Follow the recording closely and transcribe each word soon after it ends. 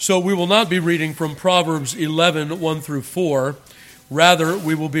So we will not be reading from Proverbs 11, 1 through 4. Rather,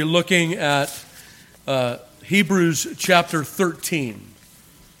 we will be looking at Hebrews chapter 13.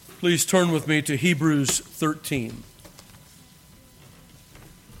 Please turn with me to Hebrews 13.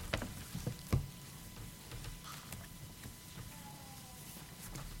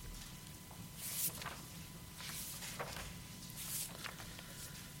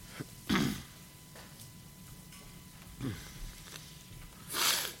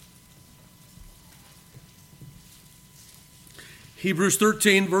 Hebrews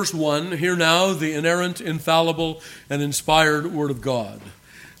 13, verse 1, hear now the inerrant, infallible, and inspired word of God.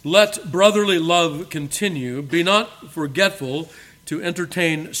 Let brotherly love continue. Be not forgetful to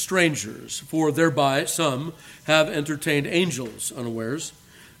entertain strangers, for thereby some have entertained angels unawares.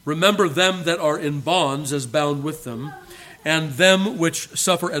 Remember them that are in bonds as bound with them, and them which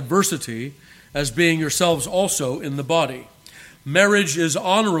suffer adversity, as being yourselves also in the body. Marriage is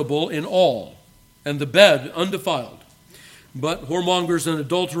honorable in all, and the bed undefiled. But whoremongers and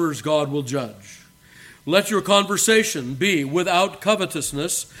adulterers God will judge. Let your conversation be without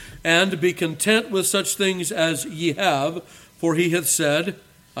covetousness, and be content with such things as ye have, for he hath said,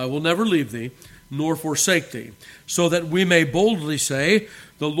 I will never leave thee, nor forsake thee, so that we may boldly say,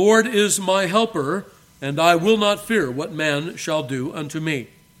 the Lord is my helper, and I will not fear what man shall do unto me.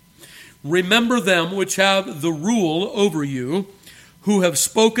 Remember them which have the rule over you, who have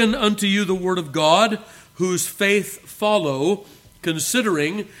spoken unto you the word of God, whose faith follow,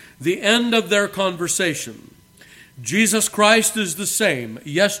 considering the end of their conversation. Jesus Christ is the same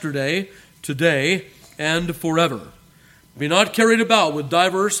yesterday, today, and forever. Be not carried about with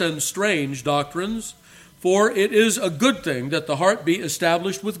diverse and strange doctrines, for it is a good thing that the heart be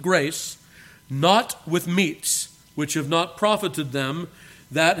established with grace, not with meats, which have not profited them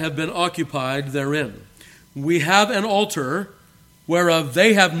that have been occupied therein. We have an altar whereof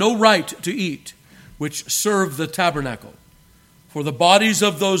they have no right to eat, which serve the tabernacle. For the bodies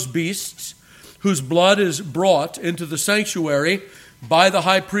of those beasts, whose blood is brought into the sanctuary by the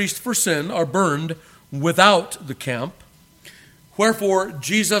high priest for sin, are burned without the camp. Wherefore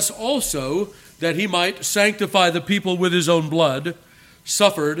Jesus also, that he might sanctify the people with his own blood,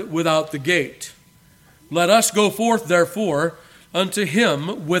 suffered without the gate. Let us go forth, therefore, unto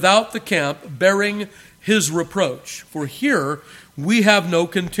him without the camp, bearing his reproach. For here we have no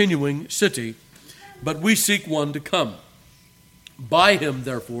continuing city, but we seek one to come. By him,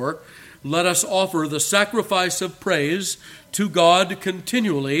 therefore, let us offer the sacrifice of praise to God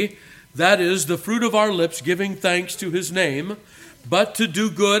continually, that is, the fruit of our lips, giving thanks to his name. But to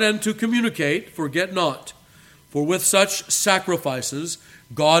do good and to communicate, forget not, for with such sacrifices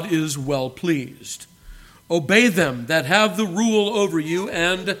God is well pleased. Obey them that have the rule over you,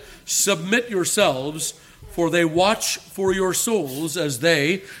 and submit yourselves, for they watch for your souls as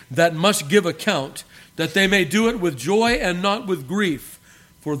they that must give account, that they may do it with joy and not with grief,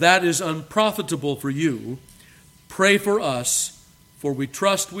 for that is unprofitable for you. Pray for us, for we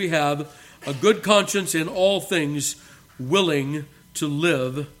trust we have a good conscience in all things, willing to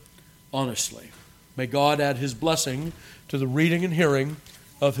live honestly. May God add his blessing to the reading and hearing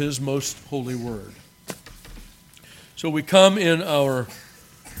of his most holy word. So we come in our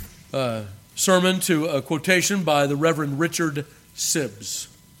sermon to a quotation by the Reverend Richard Sibbes.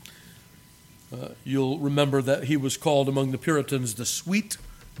 You'll remember that he was called among the Puritans the sweet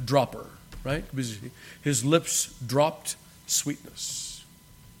dropper, right? Because his lips dropped sweetness.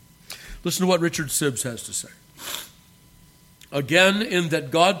 Listen to what Richard Sibbes has to say. Again, in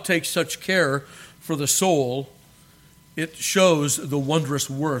that God takes such care for the soul, it shows the wondrous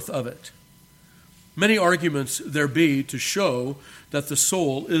worth of it. Many arguments there be to show that the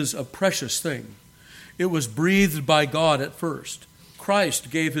soul is a precious thing. It was breathed by God at first. Christ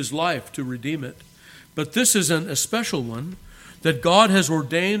gave his life to redeem it. But this is an especial one, that God has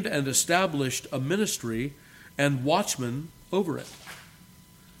ordained and established a ministry and watchmen over it.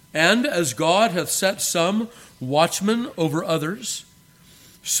 And as God hath set some watchmen over others,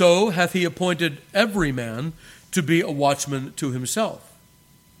 so hath he appointed every man to be a watchman to himself.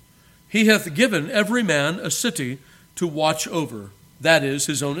 He hath given every man a city to watch over, that is,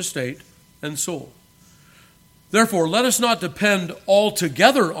 his own estate and soul. Therefore, let us not depend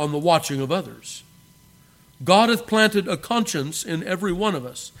altogether on the watching of others. God hath planted a conscience in every one of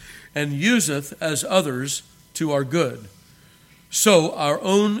us, and useth as others to our good. So our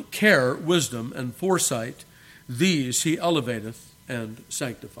own care, wisdom, and foresight, these he elevateth and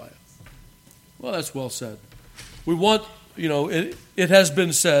sanctifieth. Well, that's well said. We want, it has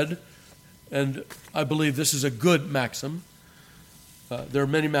been said, and I believe this is a good maxim. There are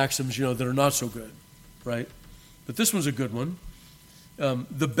many maxims, that are not so good, right? But this one's a good one.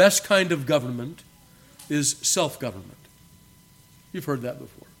 the best kind of government is self-government. You've heard that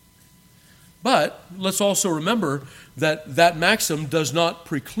before. But let's also remember that that maxim does not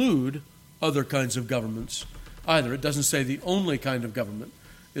preclude other kinds of governments either. It doesn't say the only kind of government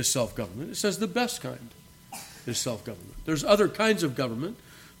is self-government. It says the best kind is self-government. There's other kinds of government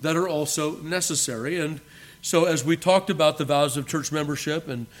that are also necessary. And so as we talked about the vows of church membership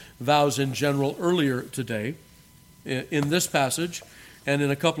and vows in general earlier today, in this passage and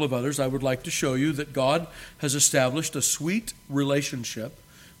in a couple of others, I would like to show you that God has established a sweet relationship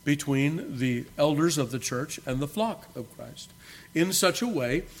between the elders of the church and the flock of Christ in such a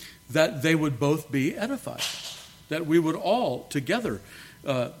way that they would both be edified, that we would all together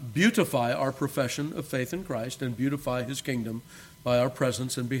beautify our profession of faith in Christ and beautify his kingdom by our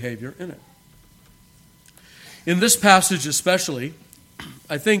presence and behavior in it. In this passage especially,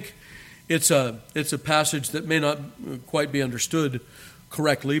 I think it's a passage that may not quite be understood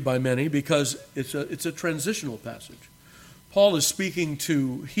correctly by many because it's a transitional passage. Paul is speaking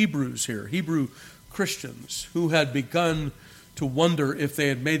to Hebrews here, Hebrew Christians who had begun to wonder if they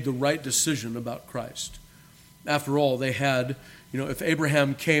had made the right decision about Christ. After all, they had, if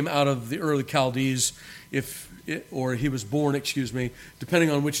Abraham came out of the early Chaldees, or he was born, depending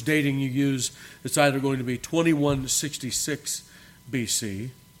on which dating you use, it's either going to be 2166 BC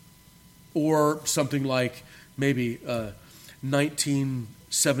or something like maybe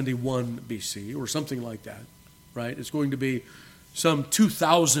 1971 BC or something like that, right? It's going to be some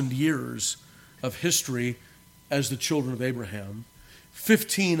 2,000 years of history as the children of Abraham,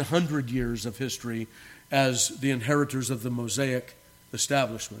 1,500 years of history as the inheritors of the Mosaic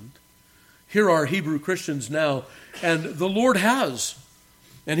establishment. Here are Hebrew Christians now, and the Lord has,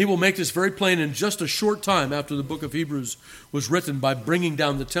 and he will make this very plain in just a short time after the book of Hebrews was written by bringing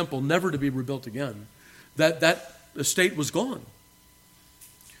down the temple, never to be rebuilt again, that estate was gone.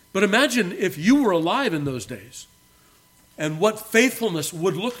 But imagine if you were alive in those days and what faithfulness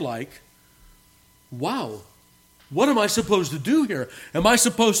would look like. Wow, what am I supposed to do here? Am I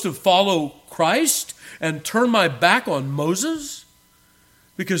supposed to follow Christ and turn my back on Moses?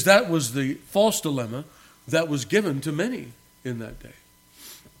 Because that was the false dilemma that was given to many in that day.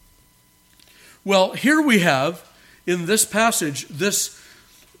 Well, here we have in this passage this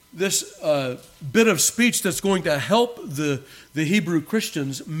bit of speech that's going to help the Hebrew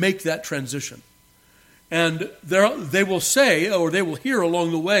Christians make that transition. And they will say, or they will hear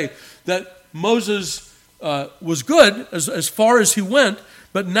along the way, that Moses was good as far as he went,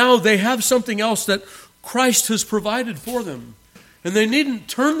 but now they have something else that Christ has provided for them. And they needn't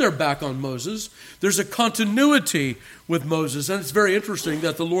turn their back on Moses. There's a continuity with Moses. And it's very interesting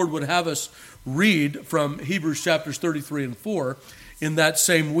that the Lord would have us read from Hebrews chapters 33 and 4 in that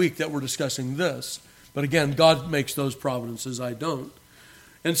same week that we're discussing this. But again, God makes those providences, I don't.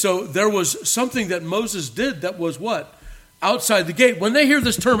 And so there was something that Moses did that was what? Outside the gate. When they hear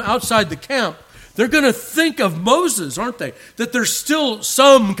this term outside the camp, they're going to think of Moses, aren't they? That there's still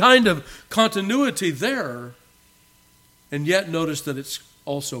some kind of continuity there. And yet notice that it's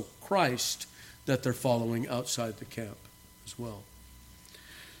also Christ that they're following outside the camp as well.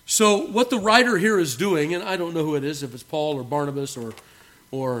 So what the writer here is doing, and I don't know who it is, if it's Paul or Barnabas or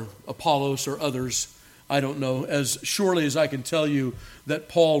Apollos or others, I don't know, as surely as I can tell you that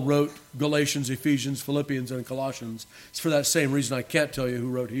Paul wrote Galatians, Ephesians, Philippians, and Colossians. It's for that same reason I can't tell you who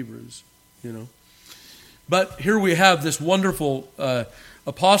wrote Hebrews, But here we have this wonderful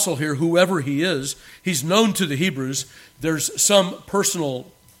apostle here, whoever he is. He's known to the Hebrews. There's some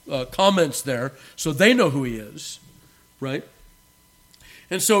personal comments there, so they know who he is, right?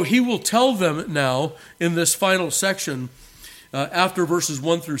 And so he will tell them now in this final section, after verses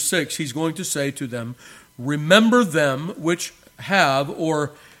 1 through 6, he's going to say to them, remember them which have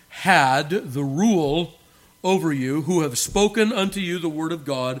or had the rule over you, who have spoken unto you the word of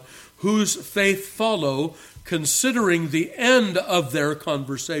God, whose faith follow, considering the end of their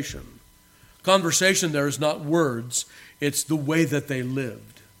conversation. Conversation there is not words, it's the way that they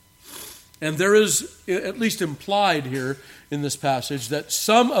lived. And there is, at least implied here in this passage, that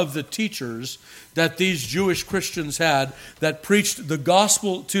some of the teachers that these Jewish Christians had that preached the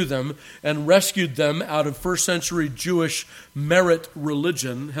gospel to them and rescued them out of first century Jewish merit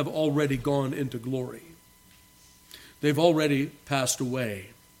religion have already gone into glory. They've already passed away.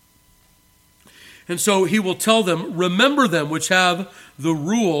 And so he will tell them, remember them which have the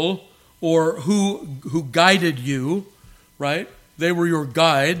rule, or who guided you, right? They were your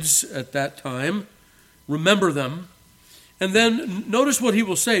guides at that time. Remember them. And then notice what he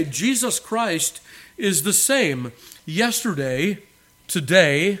will say. Jesus Christ is the same yesterday,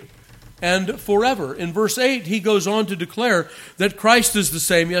 today, and forever. In verse 8, he goes on to declare that Christ is the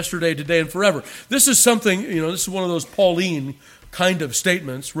same yesterday, today, and forever. This is something, this is one of those Pauline kind of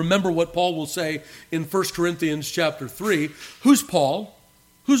statements. Remember what Paul will say in 1 Corinthians chapter 3. Who's Paul?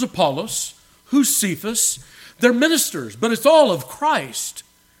 Who's Apollos? Who's Cephas? They're ministers, but it's all of Christ.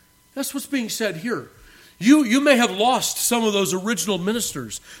 That's what's being said here. You may have lost some of those original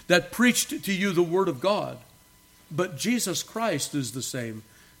ministers that preached to you the Word of God, but Jesus Christ is the same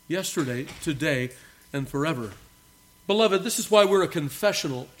yesterday, today, and forever. Beloved, this is why we're a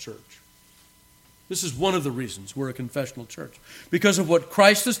confessional church. This is one of the reasons we're a confessional church. Because of what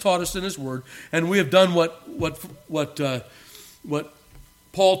Christ has taught us in His Word, and we have done what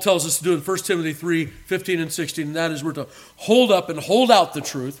Paul tells us to do in 1 Timothy 3, 15 and 16, and that is we're to hold up and hold out the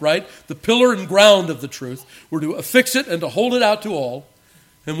truth, right? The pillar and ground of the truth. We're to affix it and to hold it out to all.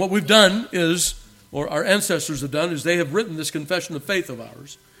 And what we've done is, or our ancestors have done, is they have written this confession of faith of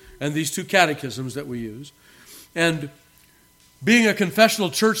ours and these two catechisms that we use. And being a confessional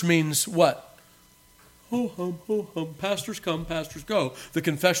church means what? Ho hum, pastors come, pastors go. The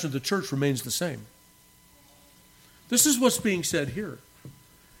confession of the church remains the same. This is what's being said here.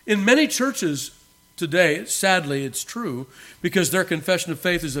 In many churches today, sadly, it's true, because their confession of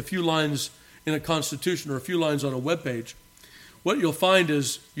faith is a few lines in a constitution or a few lines on a webpage. What you'll find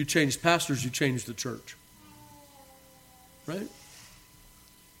is you change pastors, you change the church. Right?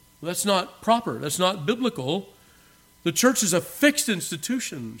 Well, that's not proper. That's not biblical. The church is a fixed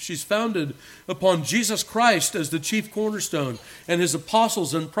institution. She's founded upon Jesus Christ as the chief cornerstone and His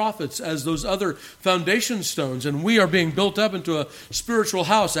apostles and prophets as those other foundation stones. And we are being built up into a spiritual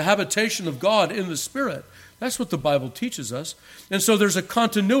house, a habitation of God in the Spirit. That's what the Bible teaches us. And so there's a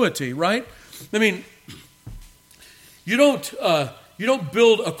continuity, right? I mean, you don't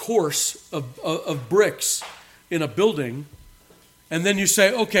build a course of bricks in a building and then you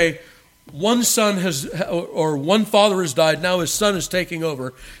say, okay, one son or one father has died, now his son is taking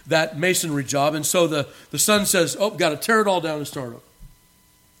over that masonry job, and so the son says, got to tear it all down and start over.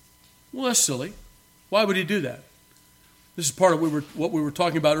 Well, that's silly. Why would he do that? This is part of what we were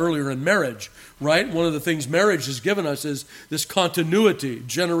talking about earlier in marriage, right? One of the things marriage has given us is this continuity,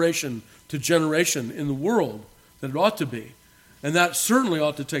 generation to generation in the world that it ought to be. And that certainly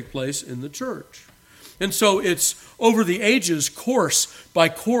ought to take place in the church. And so it's over the ages, course by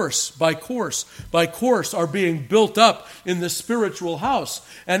course by course by course are being built up in the spiritual house.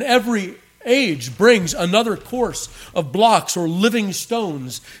 And every age brings another course of blocks or living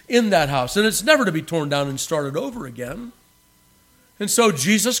stones in that house. And it's never to be torn down and started over again. And so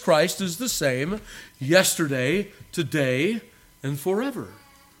Jesus Christ is the same yesterday, today, and forever.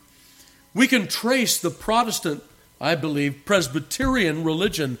 We can trace the Protestant, I believe, Presbyterian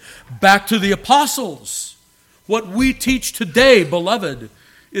religion back to the apostles. What we teach today, beloved,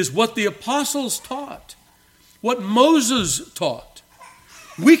 is what the apostles taught, what Moses taught.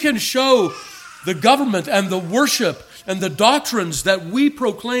 We can show the government and the worship and the doctrines that we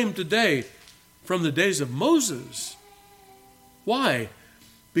proclaim today from the days of Moses. Why?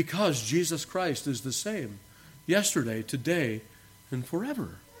 Because Jesus Christ is the same yesterday, today, and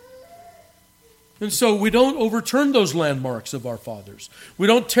forever. And so we don't overturn those landmarks of our fathers. We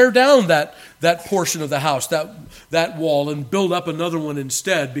don't tear down that portion of the house, that wall, and build up another one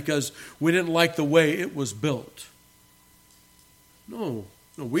instead because we didn't like the way it was built. No,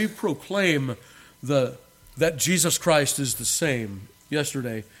 we proclaim that Jesus Christ is the same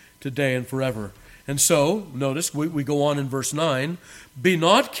yesterday, today, and forever. And so, notice, we go on in verse 9, be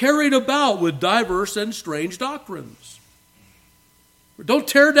not carried about with diverse and strange doctrines. Don't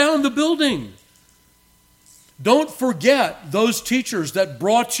tear down the building. Don't forget those teachers that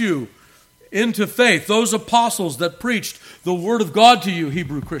brought you into faith, those apostles that preached the Word of God to you,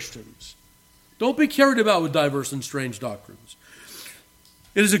 Hebrew Christians. Don't be carried about with diverse and strange doctrines.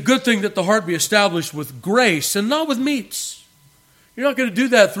 It is a good thing that the heart be established with grace and not with meats. You're not going to do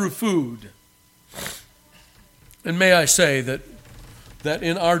that through food. And may I say that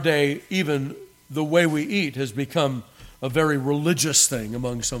in our day, even the way we eat has become a very religious thing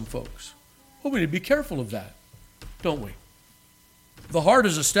among some folks. Well, we need to be careful of that, don't we? The heart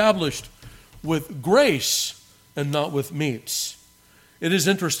is established with grace and not with meats. It is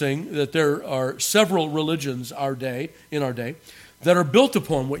interesting that there are several religions in our day that are built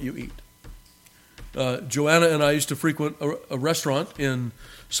upon what you eat. Joanna and I used to frequent a restaurant in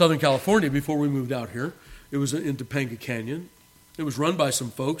Southern California before we moved out here. It was in Topanga Canyon. It was run by some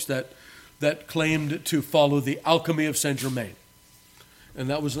folks that claimed to follow the alchemy of Saint Germain. And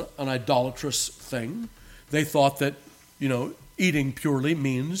that was an idolatrous thing. They thought that, eating purely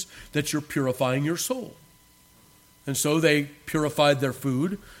means that you're purifying your soul. And so they purified their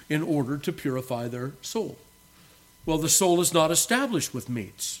food in order to purify their soul. Well, the soul is not established with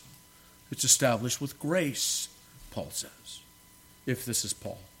meats. It's established with grace, Paul says, if this is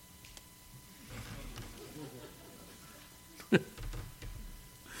Paul.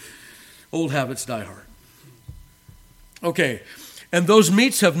 Old habits die hard. Okay, and those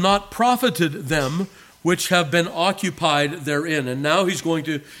meats have not profited them which have been occupied therein. And now he's going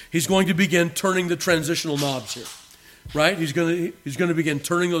to begin turning the transitional knobs here. Right? He's going to begin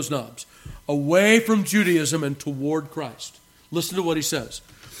turning those knobs away from Judaism and toward Christ. Listen to what he says.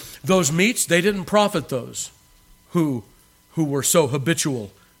 Those meats, they didn't profit those who were so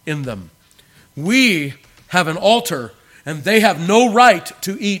habitual in them. We have an altar, and they have no right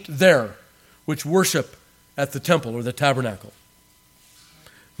to eat there, which worship at the temple or the tabernacle.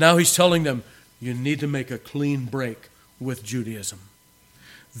 Now he's telling them, you need to make a clean break with Judaism.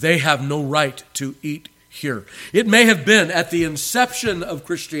 They have no right to eat here. It may have been at the inception of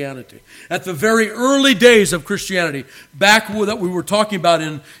Christianity, at the very early days of Christianity, back that we were talking about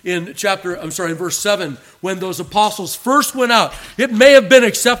in verse 7, when those apostles first went out. It may have been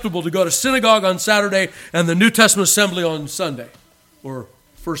acceptable to go to synagogue on Saturday and the New Testament assembly on Sunday, or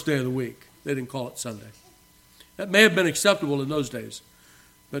first day of the week. They didn't call it Sunday. That may have been acceptable in those days.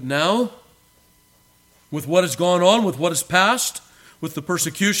 But now, with what has gone on, with what has passed, with the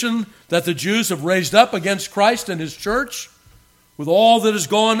persecution that the Jews have raised up against Christ and his church, with all that has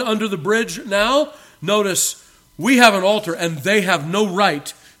gone under the bridge now, notice, we have an altar and they have no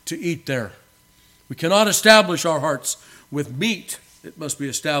right to eat there. We cannot establish our hearts with meat. It must be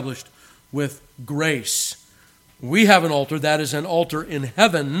established with grace. We have an altar, that is an altar in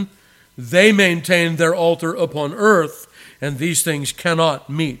heaven. They maintain their altar upon earth, and these things cannot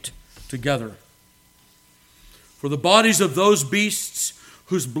meet together. For the bodies of those beasts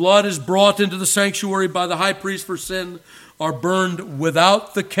whose blood is brought into the sanctuary by the high priest for sin are burned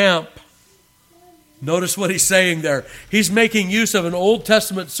without the camp. Notice what he's saying there. He's making use of an Old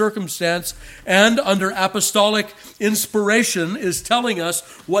Testament circumstance and under apostolic inspiration is telling us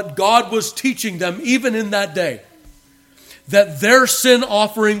what God was teaching them even in that day. That their sin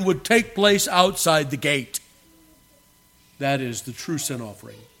offering would take place outside the gate. That is the true sin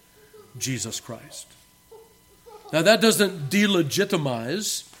offering, Jesus Christ. Now that doesn't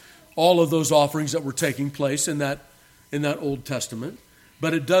delegitimize all of those offerings that were taking place in that Old Testament,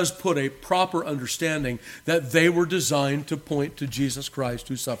 but it does put a proper understanding that they were designed to point to Jesus Christ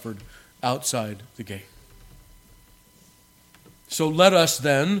who suffered outside the gate. So let us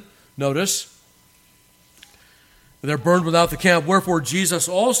then, notice, they're burned without the camp. Wherefore Jesus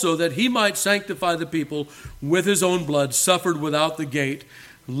also, that he might sanctify the people with his own blood, suffered without the gate.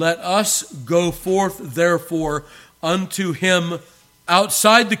 Let us go forth, therefore, unto him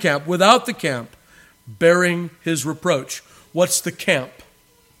outside the camp, without the camp, bearing his reproach. What's the camp?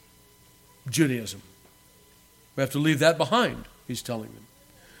 Judaism. We have to leave that behind, he's telling them.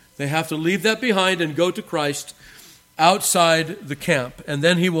 They have to leave that behind and go to Christ outside the camp. And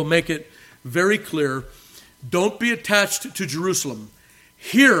then he will make it very clear, don't be attached to Jerusalem.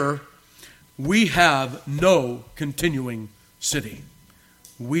 Here we have no continuing city.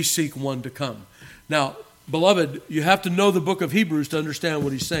 We seek one to come. Now, beloved, you have to know the book of Hebrews to understand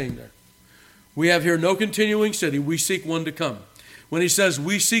what he's saying there. We have here no continuing city. We seek one to come. When he says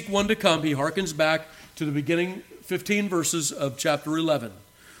we seek one to come, he harkens back to the beginning 15 verses of chapter 11,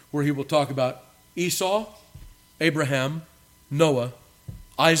 where he will talk about Esau, Abraham, Noah,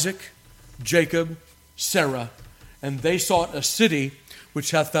 Isaac, Jacob, Sarah, and they sought a city which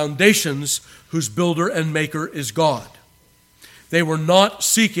hath foundations, whose builder and maker is God. They were not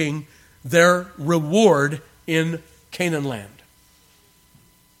seeking their reward in Canaan land.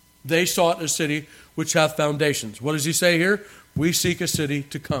 They sought a city which hath foundations. What does he say here? We seek a city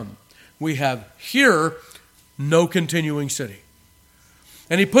to come. We have here no continuing city.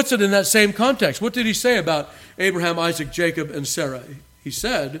 And he puts it in that same context. What did he say about Abraham, Isaac, Jacob, and Sarah? He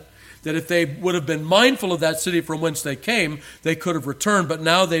said that if they would have been mindful of that city from whence they came, they could have returned. But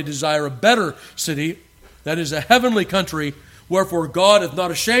now they desire a better city, that is a heavenly country. Wherefore God hath not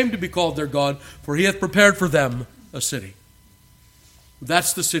ashamed to be called their God, for he hath prepared for them a city.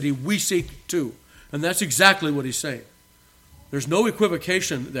 That's the city we seek too. And that's exactly what he's saying. There's no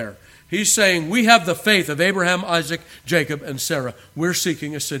equivocation there. He's saying we have the faith of Abraham, Isaac, Jacob, and Sarah. We're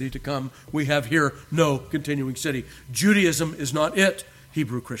seeking a city to come. We have here no continuing city. Judaism is not it,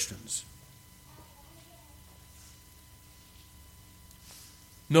 Hebrew Christians.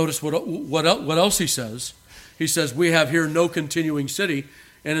 Notice what else he says. He says, we have here no continuing city.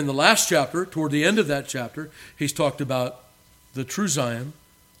 And in the last chapter, toward the end of that chapter, he's talked about the true Zion,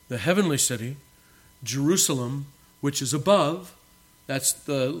 the heavenly city, Jerusalem, which is above. That's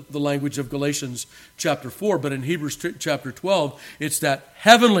the language of Galatians chapter 4. But in Hebrews chapter 12, it's that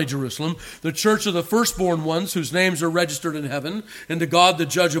heavenly Jerusalem, the church of the firstborn ones whose names are registered in heaven, and to God the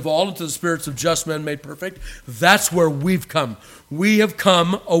judge of all, and to the spirits of just men made perfect. That's where we've come. We have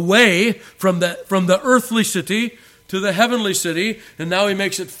come away from the earthly city to the heavenly city, and now he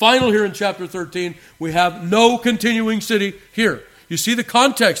makes it final here in chapter 13. We have no continuing city here. You see the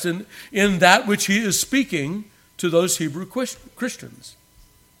context in that which he is speaking to those Hebrew Christians.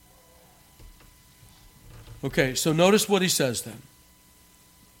 Okay, so notice what he says then.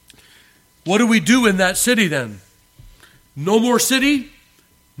 What do we do in that city then? No more city?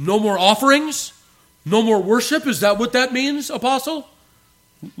 No more offerings? No more worship? Is that what that means, apostle?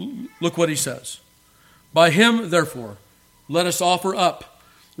 Look what he says. By him, therefore, let us offer up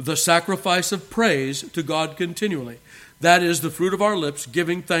the sacrifice of praise to God continually. That is the fruit of our lips,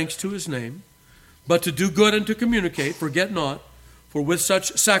 giving thanks to his name. But to do good and to communicate, forget not, for with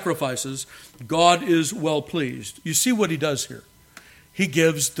such sacrifices God is well pleased. You see what he does here. He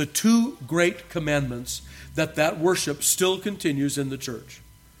gives the two great commandments that worship still continues in the church.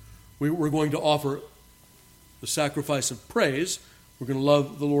 We're going to offer the sacrifice of praise. We're going to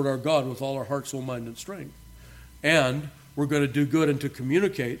love the Lord our God with all our heart, soul, mind, and strength. And we're going to do good and to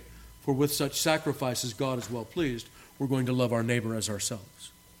communicate, for with such sacrifices God is well pleased. We're going to love our neighbor as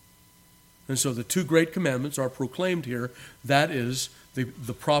ourselves. And so the two great commandments are proclaimed here. That is,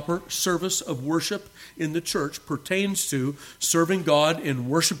 the proper service of worship in the church pertains to serving God in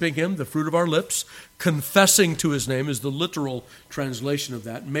worshiping him, the fruit of our lips. Confessing to his name is the literal translation of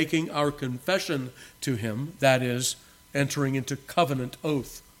that. Making our confession to him, that is, entering into covenant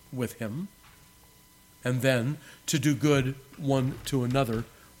oath with him. And then to do good one to another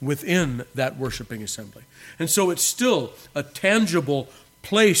within that worshiping assembly. And so it's still a tangible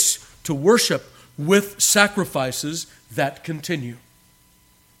place to worship with sacrifices that continue.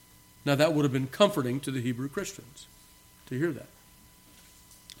 Now that would have been comforting to the Hebrew Christians to hear that.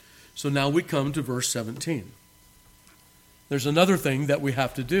 So now we come to verse 17. There's another thing that we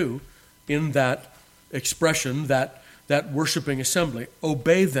have to do in that expression, that worshiping assembly.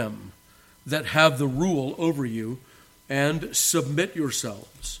 Obey them that have the rule over you, and submit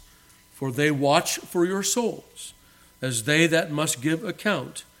yourselves, for they watch for your souls, as they that must give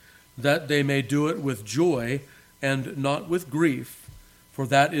account, that they may do it with joy and not with grief, for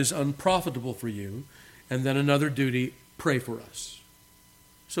that is unprofitable for you. And then another duty, pray for us.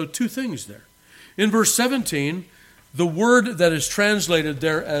 So two things there. In verse 17, the word that is translated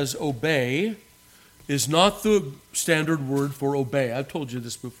there as obey is not the standard word for obey. I've told you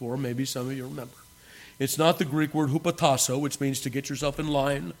this before, maybe some of you remember. It's not the Greek word hupotasso, which means to get yourself in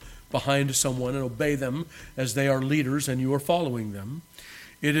line behind someone and obey them as they are leaders and you are following them.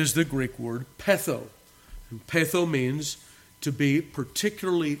 It is the Greek word petho. And petho means to be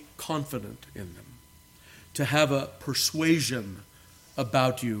particularly confident in them, to have a persuasion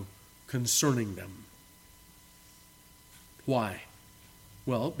about you concerning them. Why?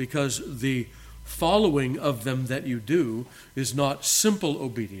 Well, because the following of them that you do is not simple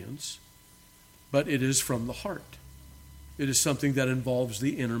obedience, but it is from the heart. It is something that involves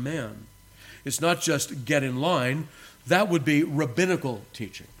the inner man. It's not just get in line. That would be rabbinical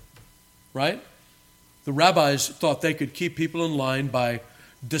teaching, right? The rabbis thought they could keep people in line by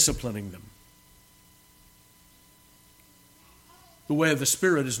disciplining them. The way of the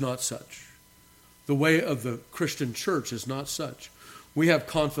Spirit is not such. The way of the Christian church is not such. We have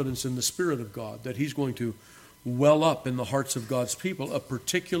confidence in the Spirit of God that he's going to well up in the hearts of God's people a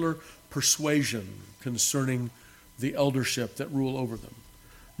particular persuasion concerning the eldership that rule over them.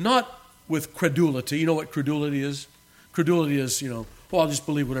 Not with credulity. You know what credulity is? Credulity is, I'll just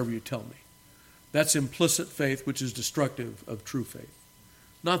believe whatever you tell me. That's implicit faith, which is destructive of true faith.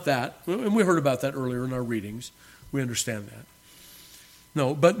 Not that. And we heard about that earlier in our readings. We understand that.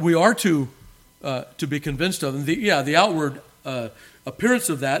 No, but we are to be convinced of them. The outward appearance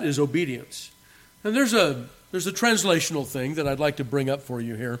of that is obedience. And there's a translational thing that I'd like to bring up for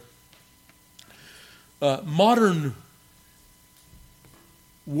you here. Modern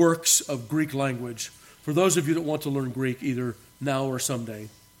works of Greek language, for those of you that want to learn Greek either now or someday,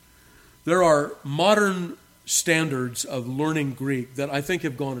 there are modern standards of learning Greek that I think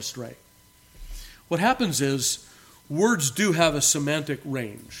have gone astray. What happens is words do have a semantic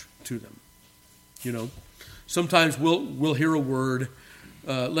range to them. Sometimes we'll hear a word.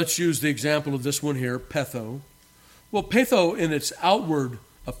 Let's use the example of this one here, petho. Well, petho in its outward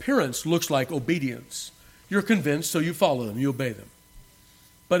appearance looks like obedience. You're convinced, so you follow them, you obey them.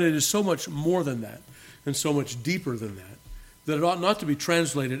 But it is so much more than that, and so much deeper than that, that it ought not to be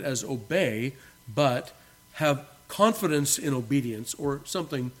translated as obey, but have confidence in obedience, or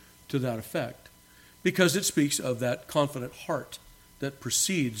something to that effect, because it speaks of that confident heart that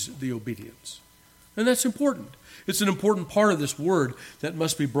precedes the obedience. And that's important. It's an important part of this word that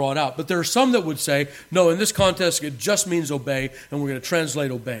must be brought out. But there are some that would say, no, in this context it just means obey, and we're going to translate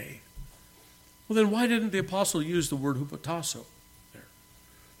obey. Well, then why didn't the apostle use the word hupotasso there?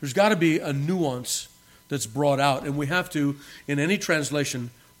 There's got to be a nuance that's brought out, and we have to, in any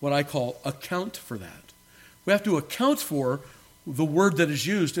translation, what I call account for that. We have to account for the word that is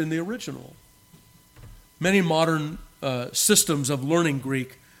used in the original. Many modern systems of learning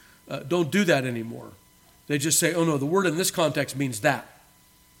Greek don't do that anymore. They just say, oh no, the word in this context means that.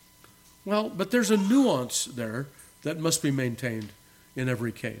 Well, but there's a nuance there that must be maintained in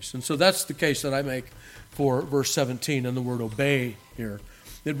every case. And so that's the case that I make for verse 17 and the word obey here.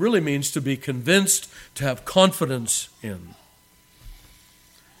 It really means to be convinced, to have confidence in.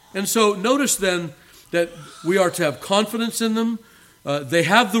 And so notice then that we are to have confidence in them. They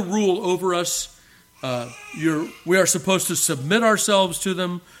have the rule over us. We are supposed to submit ourselves to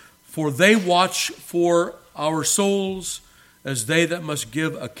them, for they watch for our souls as they that must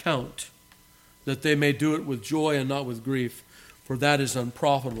give account, that they may do it with joy and not with grief, for that is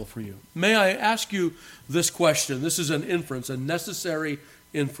unprofitable for you. May I ask you this question? This is an inference, a necessary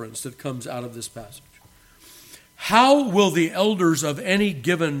inference that comes out of this passage. How will the elders of any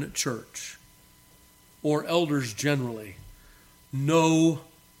given church, or elders generally, know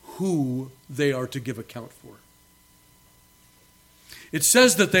who they are to give account for? It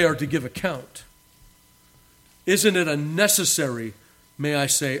says that they are to give account. Isn't it a necessary, may I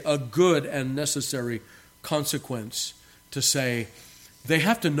say, a good and necessary consequence to say they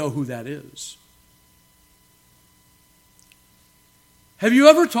have to know who that is? Have you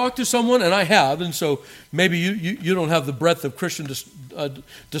ever talked to someone, and I have, and so maybe you don't have the breadth of Christian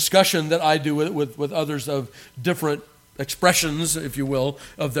discussion that I do with others of different expressions, if you will,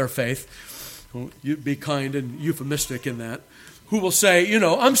 of their faith. You be kind and euphemistic in that. Who will say,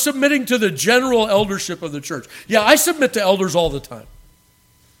 I'm submitting to the general eldership of the church. Yeah, I submit to elders all the time.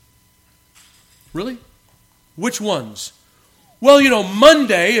 Really? Which ones? Well,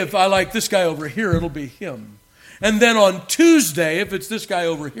 Monday, if I like this guy over here, it'll be him. And then on Tuesday, if it's this guy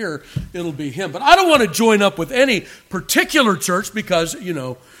over here, it'll be him. But I don't want to join up with any particular church because,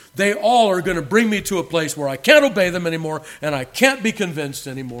 they all are going to bring me to a place where I can't obey them anymore and I can't be convinced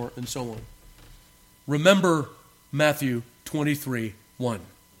anymore, and so on. Remember Matthew 23:1.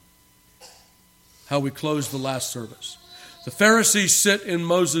 How we closed the last service. The Pharisees sit in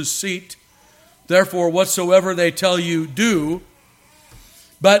Moses' seat. Therefore, whatsoever they tell you, do.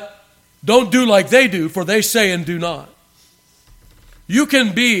 But don't do like they do, for they say and do not. You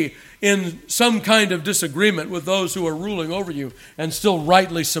can be in some kind of disagreement with those who are ruling over you and still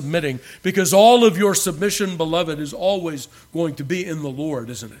rightly submitting, because all of your submission, beloved, is always going to be in the Lord,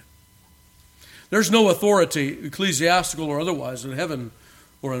 isn't it? There's no authority, ecclesiastical or otherwise, in heaven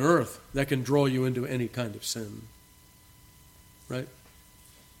or on earth that can draw you into any kind of sin. Right?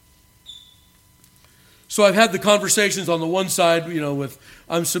 So I've had the conversations on the one side, with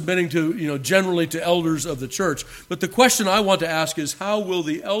I'm submitting to, generally to elders of the church. But the question I want to ask is, how will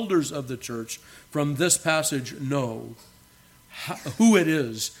the elders of the church from this passage know who it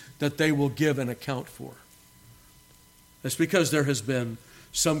is that they will give an account for? That's because there has been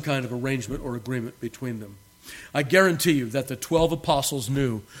some kind of arrangement or agreement between them. I guarantee you that the 12 apostles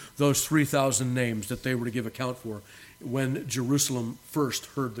knew those 3,000 names that they were to give account for when Jerusalem first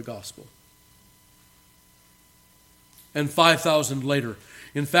heard the gospel. And 5,000 later.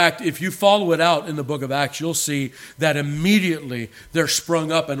 In fact, if you follow it out in the book of Acts, you'll see that immediately there sprung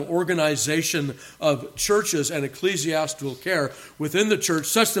up an organization of churches and ecclesiastical care within the church,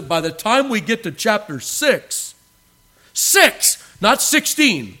 such that by the time we get to chapter 6, not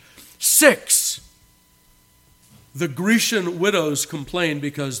 16, 6, the Grecian widows complain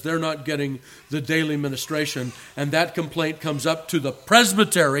because they're not getting the daily ministration, and that complaint comes up to the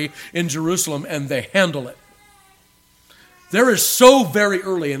presbytery in Jerusalem, and they handle it. There is so very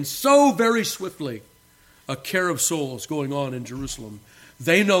early and so very swiftly a care of souls going on in Jerusalem.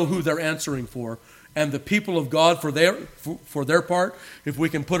 They know who they're answering for. And the people of God, for their part, if we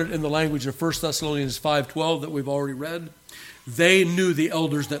can put it in the language of 1 Thessalonians 5:12 that we've already read, they knew the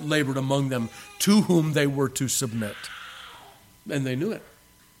elders that labored among them, to whom they were to submit. And they knew it.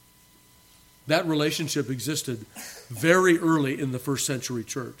 That relationship existed very early in the first century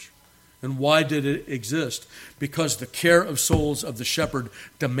church. And why did it exist? Because the care of souls of the shepherd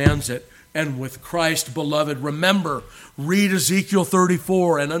demands it. And with Christ, beloved, remember, read Ezekiel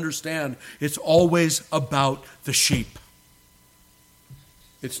 34 and understand it's always about the sheep.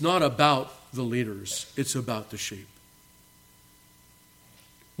 It's not about the leaders. It's about the sheep.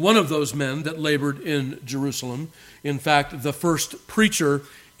 One of those men that labored in Jerusalem, in fact, the first preacher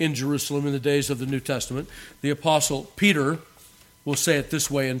in Jerusalem in the days of the New Testament, the Apostle Peter, will say it this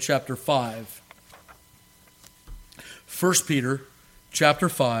way in chapter 5. 1 Peter chapter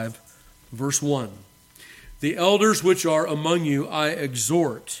 5, verse 1. The elders which are among you I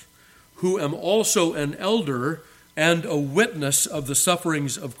exhort, who am also an elder and a witness of the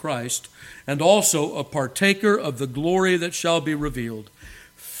sufferings of Christ, and also a partaker of the glory that shall be revealed.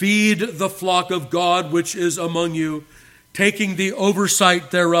 Feed the flock of God which is among you, taking the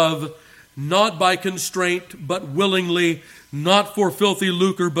oversight thereof, not by constraint, but willingly, not for filthy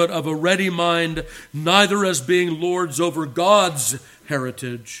lucre, but of a ready mind, neither as being lords over God's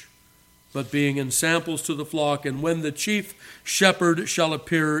heritage, but being ensamples to the flock. And when the chief shepherd shall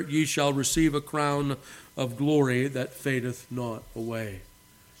appear, ye shall receive a crown of glory that fadeth not away.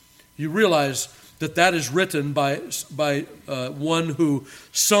 You realize that is written by one who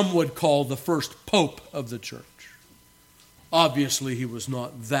some would call the first pope of the church. Obviously, he was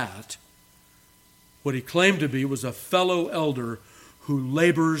not that. What he claimed to be was a fellow elder who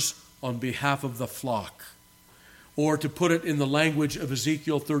labors on behalf of the flock. Or to put it in the language of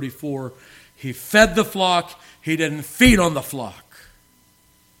Ezekiel 34, he fed the flock, he didn't feed on the flock.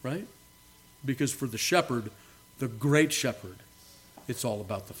 Right? Because for the shepherd, the great shepherd, it's all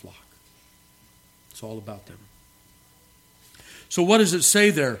about the flock. It's all about them. So what does it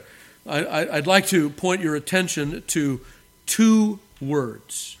say there? I'd like to point your attention to two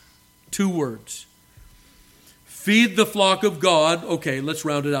words. Two words. Feed the flock of God. Okay, let's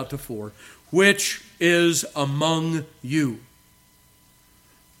round it out to 4. Which is among you.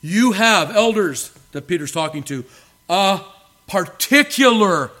 You have, elders that Peter's talking to, a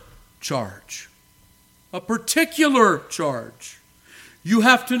particular charge. A particular charge. You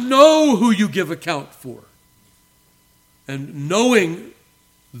have to know who you give account for. And knowing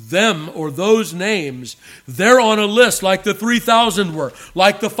them or those names, they're on a list like the 3,000 were,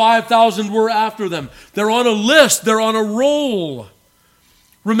 like the 5,000 were after them. They're on a list, they're on a roll.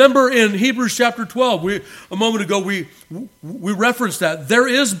 Remember in Hebrews chapter 12, a moment ago we referenced that. There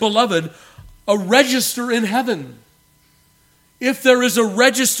is, beloved, a register in heaven. If there is a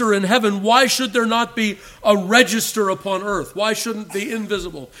register in heaven, why should there not be a register upon earth? Why shouldn't the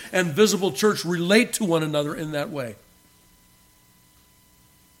invisible and visible church relate to one another in that way?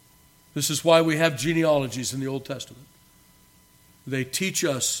 This is why we have genealogies in the Old Testament. They teach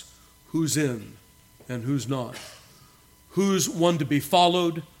us who's in and who's not, who's one to be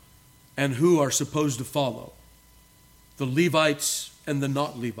followed and who are supposed to follow, the Levites and the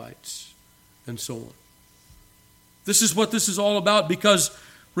not Levites, and so on. This is what this is all about because,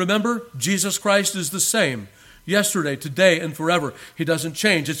 remember, Jesus Christ is the same yesterday, today, and forever. He doesn't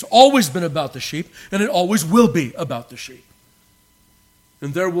change. It's always been about the sheep, and it always will be about the sheep.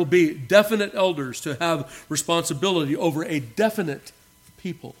 And there will be definite elders to have responsibility over a definite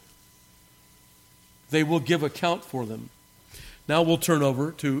people. They will give account for them. Now we'll turn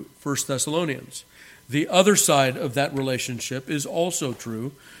over to 1 Thessalonians. The other side of that relationship is also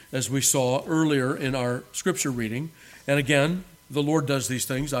true, as we saw earlier in our scripture reading. And again, the Lord does these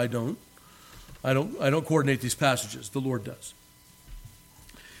things. I don't coordinate these passages. The Lord does.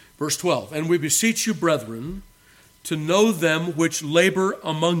 Verse 12, and we beseech you, brethren, to know them which labor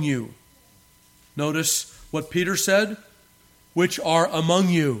among you. Notice what Peter said, which are among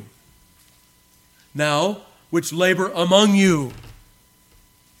you. Now, which labor among you.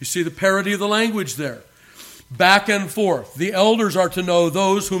 You see the parity of the language there. Back and forth. The elders are to know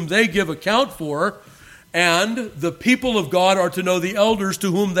those whom they give account for, and the people of God are to know the elders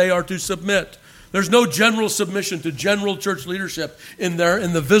to whom they are to submit. There's no general submission to general church leadership in the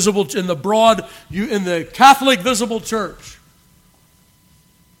Catholic visible church.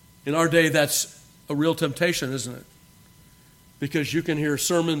 In our day, that's a real temptation, isn't it? Because you can hear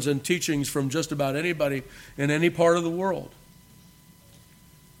sermons and teachings from just about anybody in any part of the world.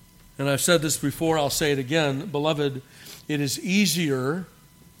 And I've said this before, I'll say it again. Beloved, it is easier,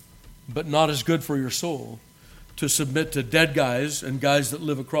 but not as good for your soul, to submit to dead guys and guys that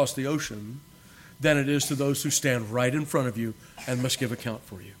live across the ocean than it is to those who stand right in front of you and must give account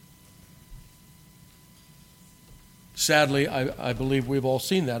for you. Sadly, I believe we've all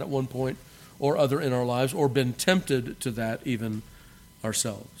seen that at one point or other in our lives, or been tempted to that even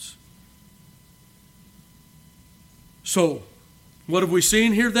ourselves. So, what have we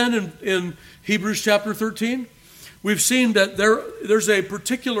seen here then in Hebrews chapter 13? We've seen that there's a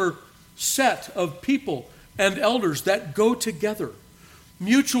particular set of people and elders that go together,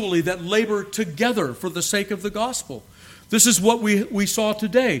 mutually, that labor together for the sake of the gospel. This is what we saw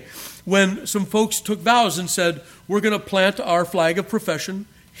today when some folks took vows and said, we're going to plant our flag of profession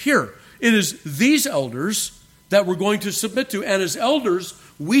here. It is these elders that we're going to submit to. And as elders,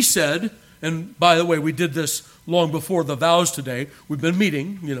 we said, and by the way, we did this long before the vows today. We've been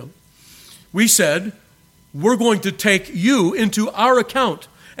meeting, We said, we're going to take you into our account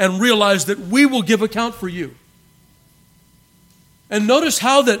and realize that we will give account for you. And notice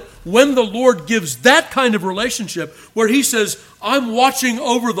how that when the Lord gives that kind of relationship where he says, I'm watching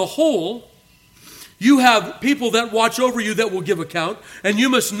over the whole, you have people that watch over you that will give account, and you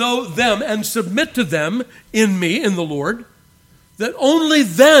must know them and submit to them in me, in the Lord, that only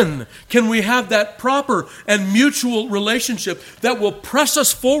then can we have that proper and mutual relationship that will press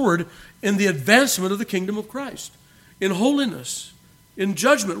us forward in the advancement of the kingdom of Christ, in holiness, in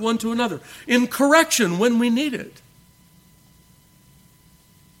judgment one to another, in correction when we need it.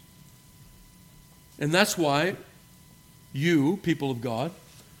 And that's why you, people of God,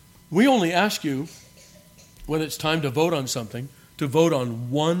 we only ask you when it's time to vote on something, to vote on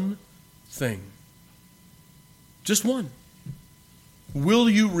one thing. Just one. Will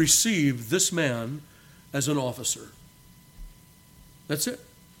you receive this man as an officer? That's it.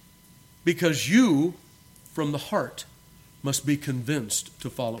 Because you, from the heart, must be convinced to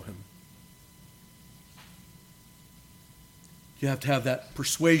follow him. You have to have that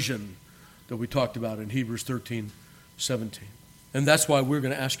persuasion that we talked about in Hebrews 13:17. And that's why we're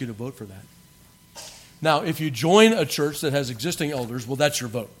going to ask you to vote for that. Now, if you join a church that has existing elders, well, that's your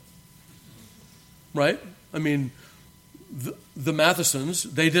vote. Right? I mean, the Mathesons,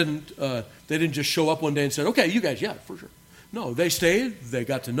 they didn't just show up one day and said, okay, you guys, yeah, for sure. No, they stayed, they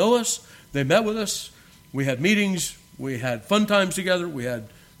got to know us, they met with us, we had meetings, we had fun times together, we had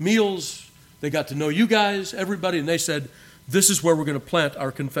meals, they got to know you guys, everybody, and they said, this is where we're going to plant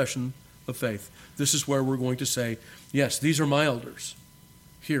our confession of faith. This is where we're going to say, yes, these are my elders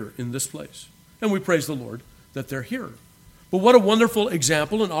here in this place. And we praise the Lord that they're here. But what a wonderful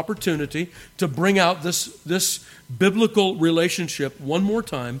example and opportunity to bring out this biblical relationship one more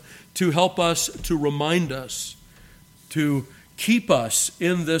time to help us, to remind us, to keep us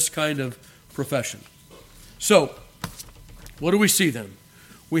in this kind of profession. So, what do we see then?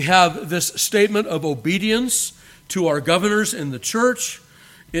 We have this statement of obedience to our governors in the church.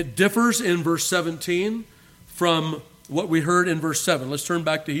 It differs in verse 17 from what we heard in verse 7. Let's turn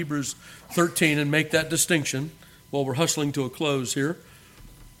back to Hebrews 13 and make that distinction while we're hustling to a close here.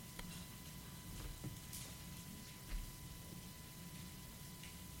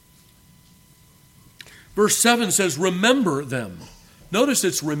 Verse 7 says, remember them. Notice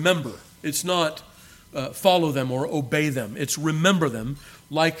it's remember. It's not follow them or obey them. It's remember them.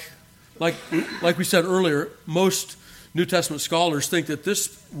 Like we said earlier, most New Testament scholars think that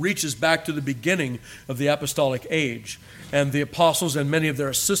this reaches back to the beginning of the apostolic age and the apostles and many of their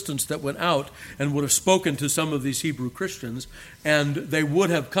assistants that went out and would have spoken to some of these Hebrew Christians, and they would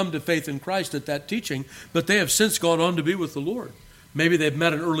have come to faith in Christ at that teaching, but they have since gone on to be with the Lord. Maybe they've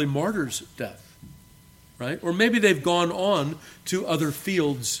met an early martyr's death, right? Or maybe they've gone on to other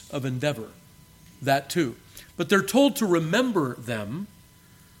fields of endeavor, that too. But they're told to remember them,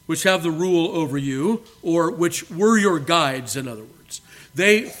 which have the rule over you, or which were your guides, in other words.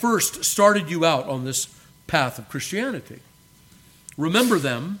 They first started you out on this path of Christianity. Remember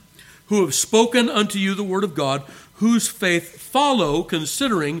them who have spoken unto you the word of God, whose faith follow,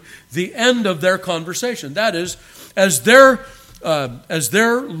 considering the end of their conversation. That is, as their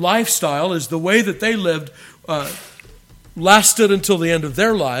lifestyle, as the way that they lived, lasted until the end of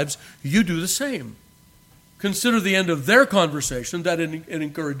their lives, you do the same. Consider the end of their conversation, that it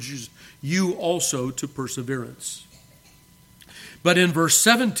encourages you also to perseverance. But in verse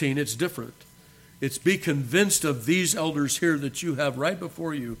 17, it's different. It's be convinced of these elders here that you have right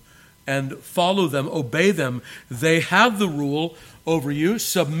before you and follow them, obey them. They have the rule over you.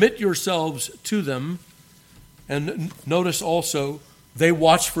 Submit yourselves to them. And notice also, they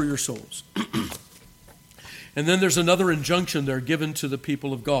watch for your souls. And then there's another injunction there given to the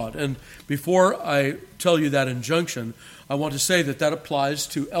people of God. And before I tell you that injunction, I want to say that that applies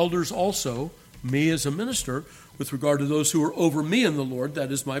to elders also, me as a minister, with regard to those who are over me in the Lord,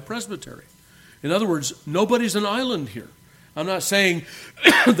 that is my presbytery. In other words, nobody's an island here. I'm not saying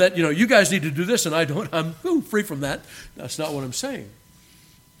that, you guys need to do this and I don't. I'm free from that. That's not what I'm saying.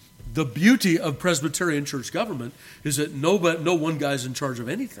 The beauty of Presbyterian church government is that no one guy's in charge of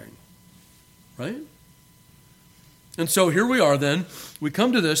anything, right? And so here we are then. We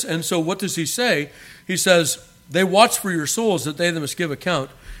come to this, and so what does he say? He says, they watch for your souls that they must give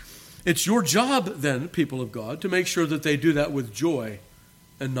account. It's your job then, people of God, to make sure that they do that with joy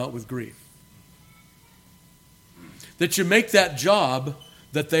and not with grief. that you make that job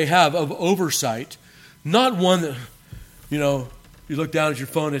that they have of oversight not one that, you look down at your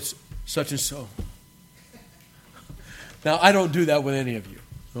phone, it's such and so. Now, I don't do that with any of you.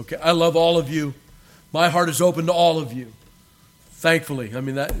 Okay, I love all of you. My heart is open to all of you. Thankfully, I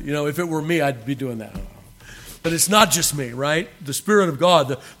mean that. If it were me, I'd be doing that. But it's not just me, right? The Spirit of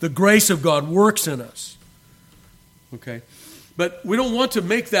God, the grace of God works in us. Okay, but we don't want to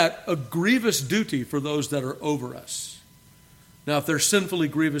make that a grievous duty for those that are over us. Now, if they're sinfully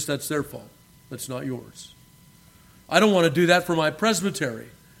grievous, that's their fault. That's not yours. I don't want to do that for my presbytery.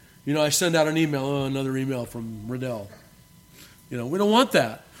 I send out an email, another email from Riddell. We don't want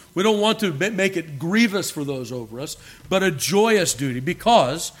that. We don't want to make it grievous for those over us, but a joyous duty.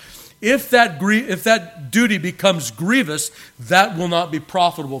 Because if that duty becomes grievous, that will not be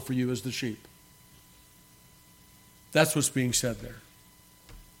profitable for you as the sheep. That's what's being said there.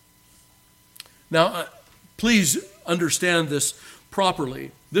 Now, please understand this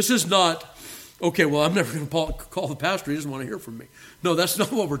properly. This is not, okay, well, I'm never going to call the pastor. He doesn't want to hear from me. No, that's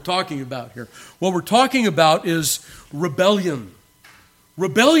not what we're talking about here. What we're talking about is rebellion.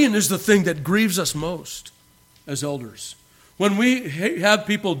 Rebellion is the thing that grieves us most as elders. When we have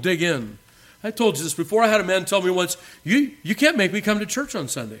people dig in, I told you this before. I had a man tell me once, you can't make me come to church on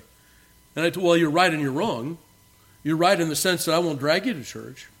Sunday. And I told, well, you're right and you're wrong. You're right in the sense that I won't drag you to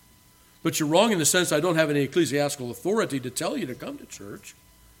church. But you're wrong in the sense I don't have any ecclesiastical authority to tell you to come to church.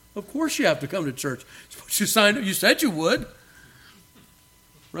 Of course you have to come to church. It's what you said you would.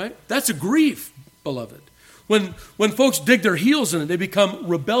 Right? That's a grief, beloved. When folks dig their heels in it, they become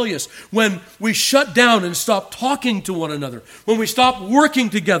rebellious. When we shut down and stop talking to one another. When we stop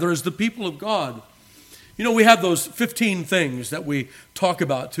working together as the people of God. We have those 15 things that we talk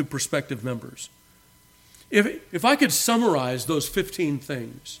about to prospective members. If I could summarize those 15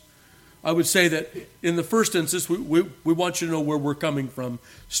 things, I would say that in the first instance, we want you to know where we're coming from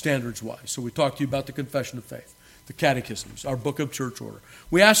standards-wise. So we talked to you about the Confession of Faith, the catechisms, our book of church order.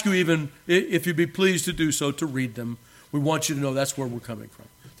 We ask you even, if you'd be pleased to do so, to read them. We want you to know that's where we're coming from.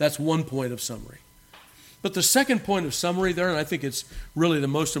 That's one point of summary. But the second point of summary there, and I think it's really the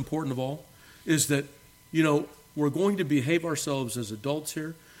most important of all, is that, we're going to behave ourselves as adults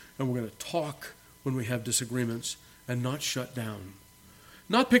here, and we're going to talk when we have disagreements and not shut down.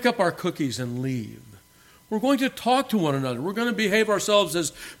 Not pick up our cookies and leave. We're going to talk to one another. We're going to behave ourselves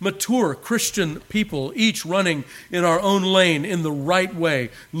as mature Christian people, each running in our own lane in the right way.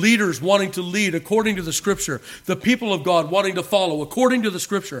 Leaders wanting to lead according to the Scripture. The people of God wanting to follow according to the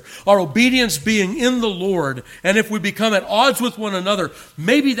Scripture. Our obedience being in the Lord. And if we become at odds with one another,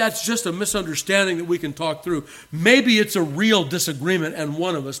 maybe that's just a misunderstanding that we can talk through. Maybe it's a real disagreement and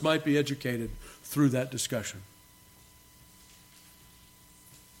one of us might be educated through that discussion.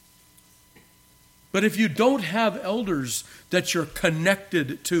 But if you don't have elders that you're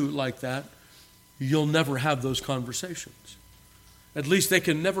connected to like that, you'll never have those conversations. At least they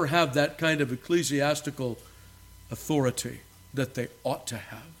can never have that kind of ecclesiastical authority that they ought to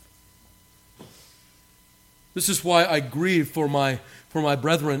have. This is why I grieve for my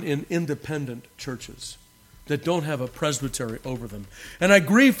brethren in independent churches that don't have a presbytery over them. And I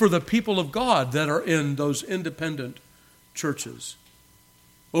grieve for the people of God that are in those independent churches.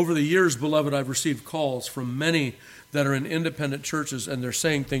 Over the years, beloved, I've received calls from many that are in independent churches, and they're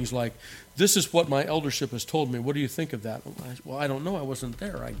saying things like, this is what my eldership has told me. What do you think of that? Well, I don't know. I wasn't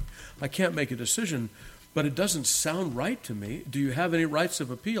there. I can't make a decision, but it doesn't sound right to me. Do you have any rights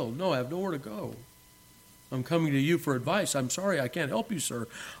of appeal? No, I have nowhere to go. I'm coming to you for advice. I'm sorry, I can't help you, sir.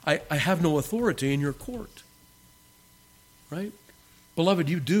 I have no authority in your court. Right? Beloved,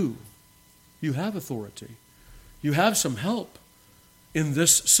 you do. You have authority. You have some help in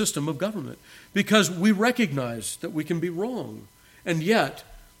this system of government, because we recognize that we can be wrong. And yet,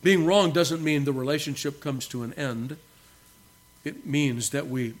 being wrong doesn't mean the relationship comes to an end. It means that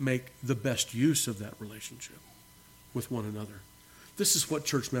we make the best use of that relationship with one another. This is what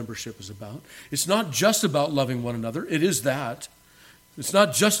church membership is about. It's not just about loving one another. It is that. It's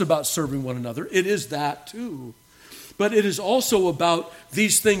not just about serving one another. It is that too. But it is also about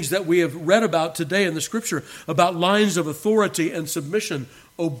these things that we have read about today in the Scripture, about lines of authority and submission,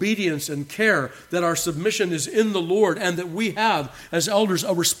 obedience and care, that our submission is in the Lord, and that we have, as elders,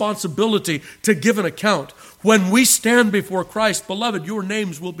 a responsibility to give an account. When we stand before Christ, beloved, your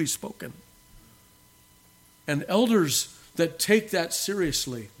names will be spoken. And elders that take that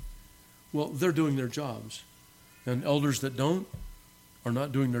seriously, well, they're doing their jobs. And elders that don't are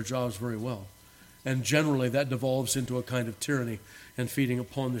not doing their jobs very well. And generally that devolves into a kind of tyranny and feeding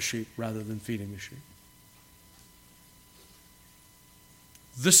upon the sheep rather than feeding the sheep.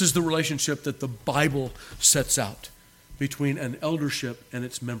 This is the relationship that the Bible sets out between an eldership and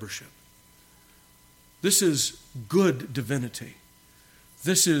its membership. This is good divinity.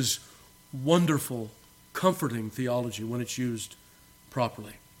 This is wonderful, comforting theology when it's used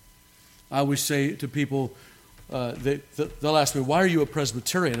properly. I always say to people, they'll ask me, why are you a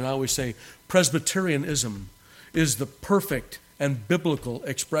Presbyterian? And I always say, Presbyterianism is the perfect and biblical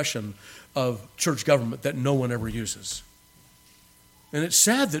expression of church government that no one ever uses. And it's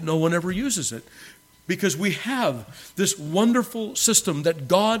sad that no one ever uses it, because we have this wonderful system that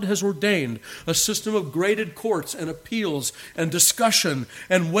God has ordained, a system of graded courts and appeals and discussion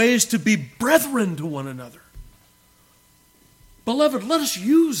and ways to be brethren to one another. Beloved, let us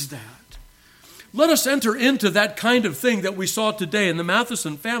use that. Let us enter into that kind of thing that we saw today in the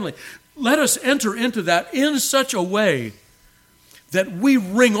Matheson family. Let us enter into that in such a way that we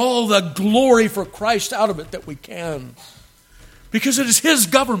wring all the glory for Christ out of it that we can. Because it is His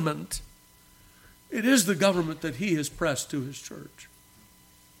government. It is the government that He has pressed to His church.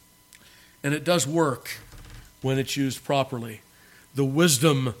 And it does work when it's used properly. The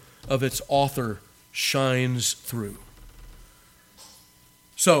wisdom of its author shines through.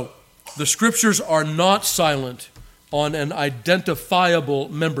 So, the Scriptures are not silent on an identifiable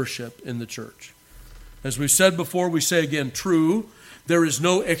membership in the church. As we said before, we say again, true, there is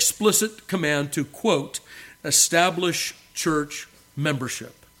no explicit command to, quote, establish church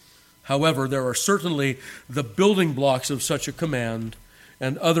membership. However, there are certainly the building blocks of such a command,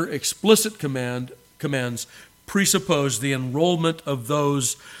 and other explicit commands presuppose the enrollment of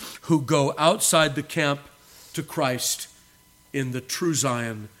those who go outside the camp to Christ in the true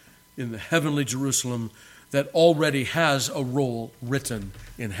Zion, in the heavenly Jerusalem that already has a roll written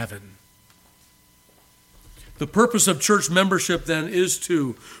in heaven. The purpose of church membership then is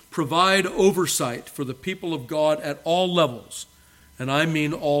to provide oversight for the people of God at all levels, and I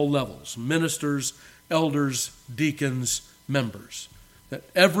mean all levels, ministers, elders, deacons, members, that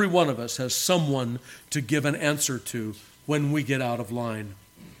every one of us has someone to give an answer to when we get out of line,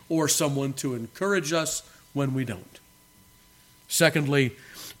 or someone to encourage us when we don't. Secondly,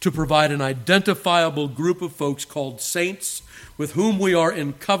 to provide an identifiable group of folks called saints with whom we are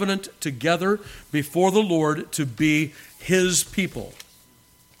in covenant together before the Lord to be His people.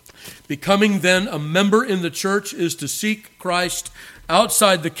 Becoming then a member in the church is to seek Christ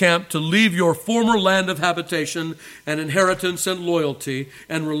outside the camp, to leave your former land of habitation and inheritance and loyalty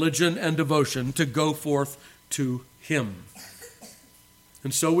and religion and devotion, to go forth to Him.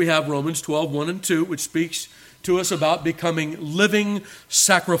 And so we have Romans 12, 1 and 2, which speaks to us about becoming living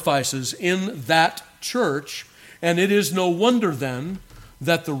sacrifices in that church. And it is no wonder then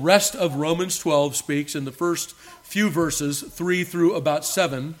that the rest of Romans 12 speaks in the first few verses, 3 through about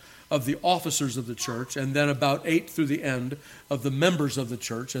 7, of the officers of the church, and then about 8 through the end of the members of the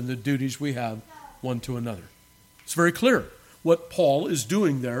church and the duties we have one to another. It's very clear what Paul is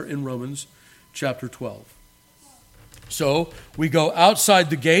doing there in Romans chapter 12. So we go outside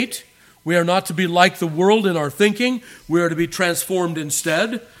the gate. We are not to be like the world in our thinking. We are to be transformed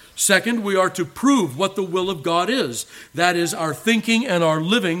instead. Second, we are to prove what the will of God is. That is, our thinking and our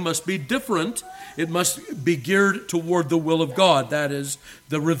living must be different. It must be geared toward the will of God. That is,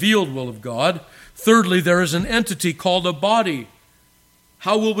 the revealed will of God. Thirdly, there is an entity called a body.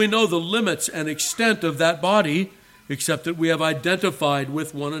 How will we know the limits and extent of that body except that we have identified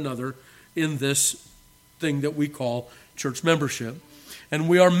with one another in this thing that we call church membership? And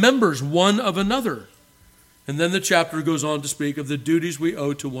we are members one of another. And then the chapter goes on to speak of the duties we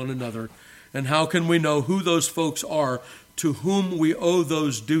owe to one another. And how can we know who those folks are to whom we owe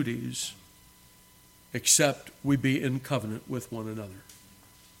those duties, except we be in covenant with one another?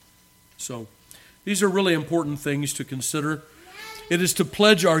 So, these are really important things to consider. It is to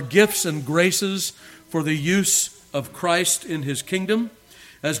pledge our gifts and graces for the use of Christ in His kingdom.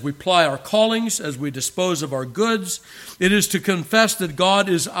 As we ply our callings, as we dispose of our goods, it is to confess that God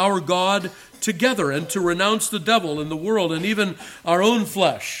is our God together, and to renounce the devil and the world and even our own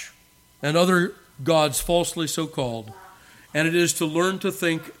flesh and other gods falsely so called. And it is to learn to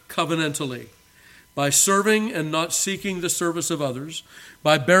think covenantally, by serving and not seeking the service of others,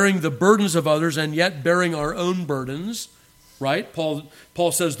 by bearing the burdens of others and yet bearing our own burdens, right?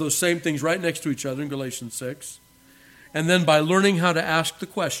 Paul says those same things right next to each other in Galatians 6. And then by learning how to ask the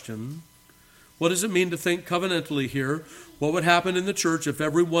question, what does it mean to think covenantally here? What would happen in the church if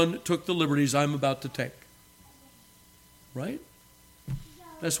everyone took the liberties I'm about to take? Right?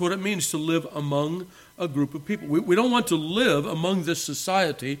 That's what it means to live among a group of people. We don't want to live among this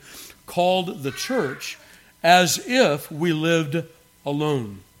society called the church as if we lived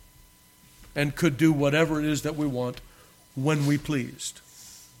alone and could do whatever it is that we want when we pleased.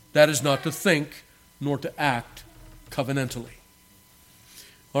 That is not to think nor to act covenantally.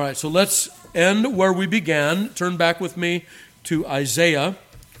 All right, so let's end where we began. Turn back with me to Isaiah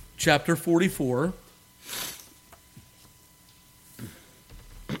chapter 44.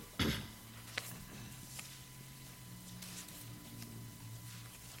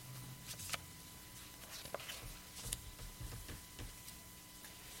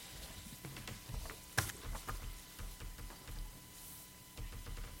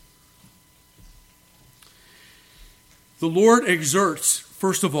 The Lord exerts,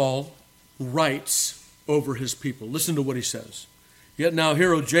 first of all, rights over his people. Listen to what he says. Yet now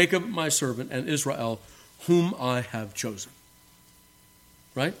hear, O Jacob, my servant, and Israel, whom I have chosen.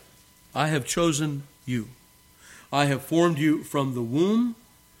 Right? I have chosen you. I have formed you from the womb.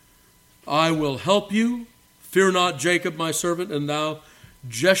 I will help you. Fear not, Jacob, my servant, and thou,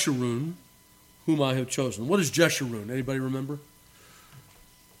 Jeshurun, whom I have chosen. What is Jeshurun? Anybody remember?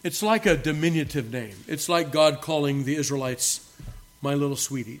 It's like a diminutive name. It's like God calling the Israelites my little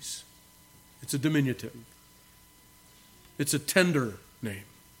sweeties. It's a diminutive. It's a tender name.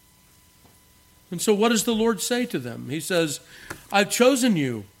 And so what does the Lord say to them? He says, I've chosen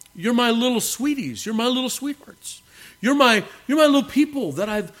you. You're my little sweeties. You're my little sweethearts. You're my little people that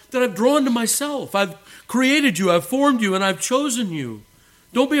I've drawn to myself. I've created you. I've formed you, and I've chosen you.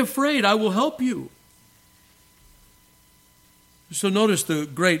 Don't be afraid. I will help you. So notice the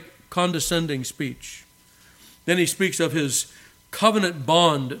great condescending speech. Then he speaks of his covenant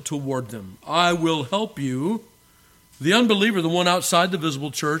bond toward them. I will help you. The unbeliever, the one outside the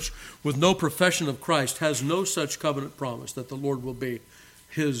visible church with no profession of Christ, has no such covenant promise that the Lord will be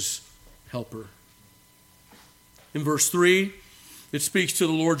his helper. In verse 3, it speaks to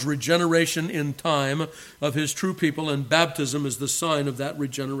the Lord's regeneration in time of his true people, and baptism is the sign of that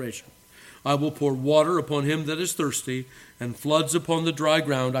regeneration. I will pour water upon him that is thirsty, and floods upon the dry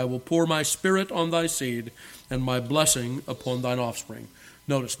ground. I will pour my spirit on thy seed, and my blessing upon thine offspring.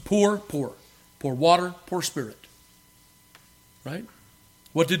 Notice, pour. Pour water, pour spirit. Right?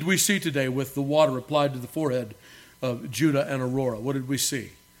 What did we see today with the water applied to the forehead of Judah and Aurora? What did we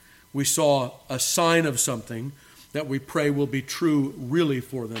see? We saw a sign of something that we pray will be true really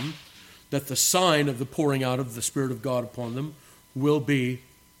for them, that the sign of the pouring out of the Spirit of God upon them will be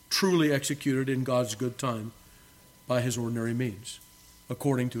truly executed in God's good time by his ordinary means,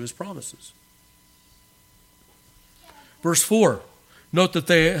 according to his promises. Verse 4, note that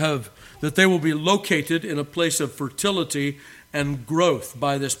they will be located in a place of fertility and growth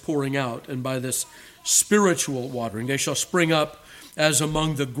by this pouring out and by this spiritual watering. They shall spring up as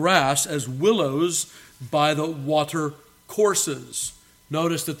among the grass, as willows by the water courses.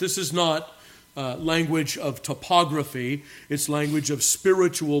 Notice that this is not language of topography, it's language of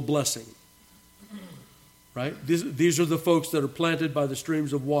spiritual blessing. Right? These are the folks that are planted by the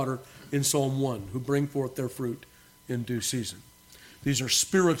streams of water in Psalm 1, who bring forth their fruit in due season. These are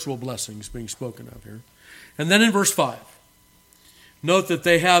spiritual blessings being spoken of here. And then in verse 5, note that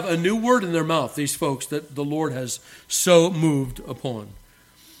they have a new word in their mouth, these folks that the Lord has so moved upon.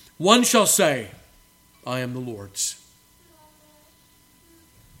 One shall say, I am the Lord's.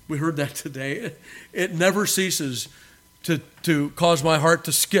 We heard that today. It never ceases to cause my heart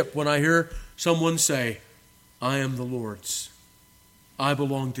to skip when I hear someone say, I am the Lord's. I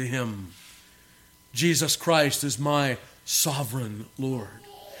belong to him. Jesus Christ is my sovereign Lord.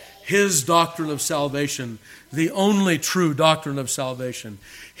 His doctrine of salvation, the only true doctrine of salvation.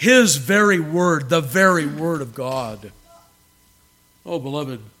 His very word, the very word of God. Oh,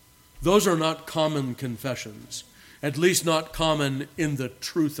 beloved, those are not common confessions. At least not common in the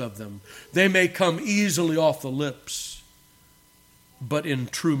truth of them. They may come easily off the lips, but in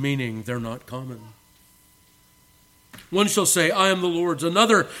true meaning, they're not common. One shall say, I am the Lord's.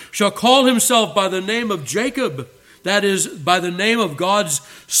 Another shall call himself by the name of Jacob. That is, by the name of God's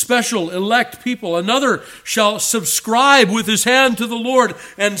special elect people. Another shall subscribe with his hand to the Lord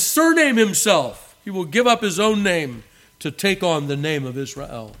and surname himself. He will give up his own name to take on the name of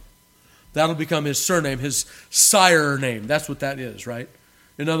Israel. That'll become his surname, his sire name. That's what that is, right?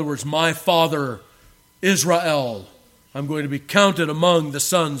 In other words, my father, Israel. I'm going to be counted among the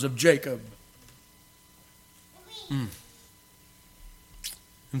sons of Jacob. And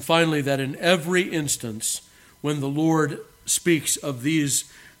finally, that in every instance, when the Lord speaks of these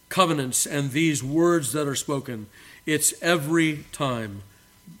covenants and these words that are spoken, it's every time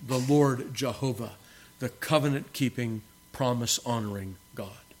the Lord Jehovah, the covenant-keeping, promise-honoring God.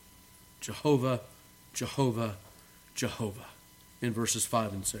 Jehovah, Jehovah, Jehovah, in verses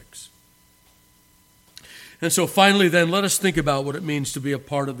 5 and 6. And so finally then, let us think about what it means to be a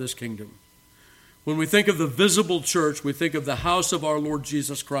part of this kingdom. When we think of the visible church, we think of the house of our Lord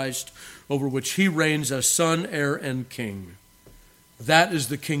Jesus Christ, over which he reigns as Son, heir, and King. That is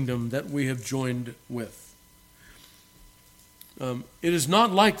the kingdom that we have joined with. It is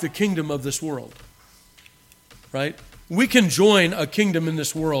not like the kingdom of this world, right? We can join a kingdom in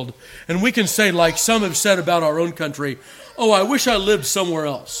this world, and we can say, like some have said about our own country, oh, I wish I lived somewhere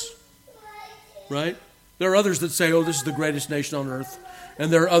else, right? There are others that say, oh, this is the greatest nation on earth.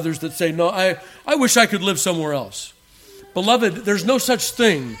 And there are others that say, no, I wish I could live somewhere else. Beloved, there's no such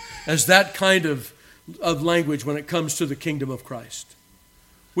thing as that kind of language when it comes to the kingdom of Christ.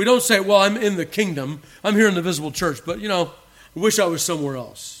 We don't say, well, I'm in the kingdom. I'm here in the visible church, but, I wish I was somewhere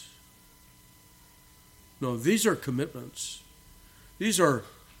else. No, these are commitments. These are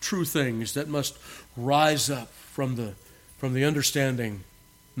true things that must rise up from the understanding,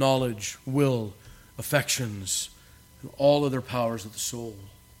 knowledge, will, affections, and all other powers of the soul.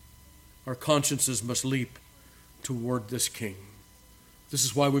 Our consciences must leap toward this King. This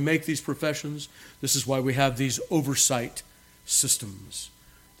is why we make these professions. This is why we have these oversight systems,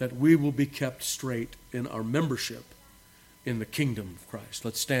 that we will be kept straight in our membership in the kingdom of Christ.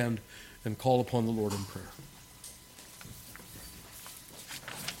 Let's stand and call upon the Lord in prayer.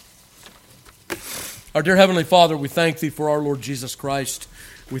 Our dear Heavenly Father, we thank Thee for our Lord Jesus Christ.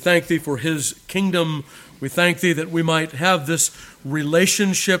 We thank Thee for His kingdom. We thank Thee that we might have this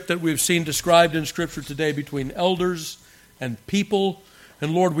relationship that we've seen described in Scripture today between elders and people.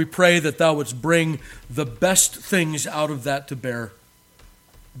 And Lord, we pray that Thou wouldst bring the best things out of that to bear.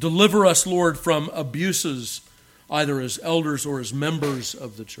 Deliver us, Lord, from abuses, either as elders or as members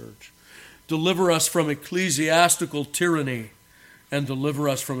of the church. Deliver us from ecclesiastical tyranny, and deliver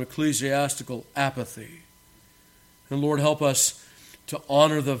us from ecclesiastical apathy. And Lord, help us to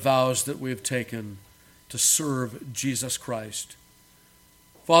honor the vows that we have taken to serve Jesus Christ.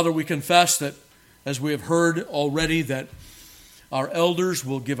 Father, we confess that, as we have heard already, that our elders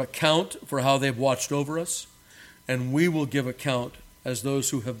will give account for how they've watched over us, and we will give account as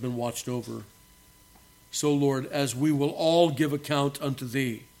those who have been watched over. So, Lord, as we will all give account unto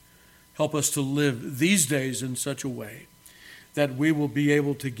Thee, help us to live these days in such a way that we will be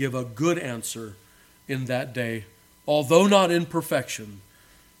able to give a good answer in that day, although not in perfection.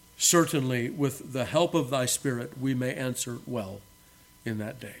 Certainly, with the help of Thy Spirit, we may answer well in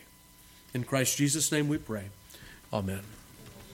that day. In Christ Jesus' name we pray. Amen.